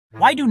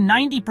Why do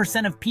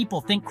 90% of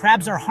people think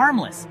crabs are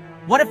harmless?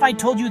 What if I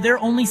told you they're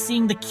only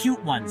seeing the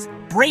cute ones?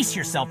 Brace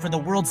yourself for the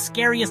world's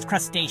scariest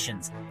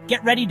crustaceans.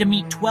 Get ready to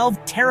meet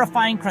 12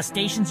 terrifying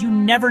crustaceans you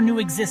never knew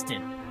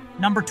existed.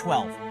 Number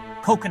 12.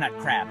 Coconut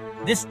crab.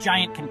 This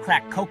giant can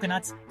crack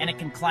coconuts, and it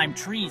can climb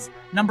trees.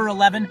 Number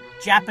 11.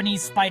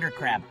 Japanese spider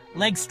crab.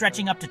 Legs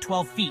stretching up to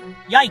 12 feet.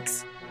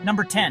 Yikes!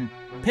 Number 10.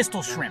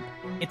 Pistol shrimp.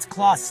 Its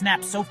claws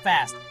snap so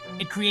fast,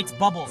 it creates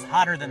bubbles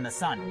hotter than the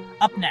sun.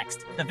 Up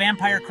next, the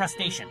vampire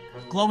crustacean.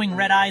 Glowing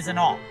red eyes and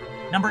all.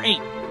 Number 8.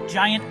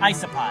 Giant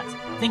isopods.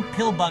 Think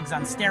pill bugs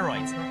on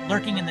steroids,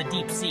 lurking in the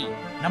deep sea.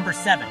 Number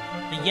 7.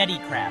 The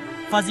yeti crab.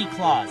 Fuzzy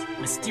claws,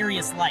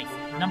 mysterious life.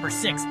 Number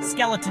 6.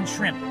 Skeleton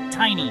shrimp.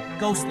 Tiny,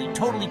 ghostly,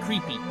 totally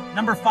creepy.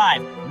 Number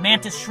 5.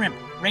 Mantis shrimp.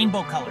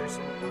 Rainbow colors.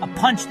 A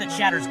punch that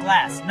shatters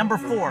glass. Number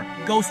 4.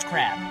 Ghost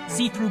crab.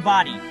 See-through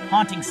body,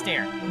 haunting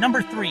stare.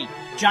 Number 3.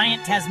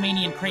 Giant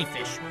Tasmanian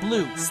crayfish.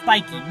 Blue,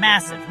 spiky,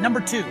 massive. Number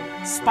 2.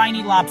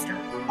 Spiny lobster.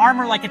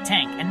 Armor like a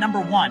tank. And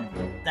number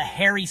 1. The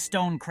hairy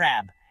stone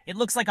crab. It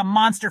looks like a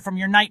monster from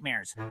your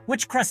nightmares.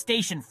 Which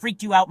crustacean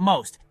freaked you out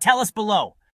most? Tell us below.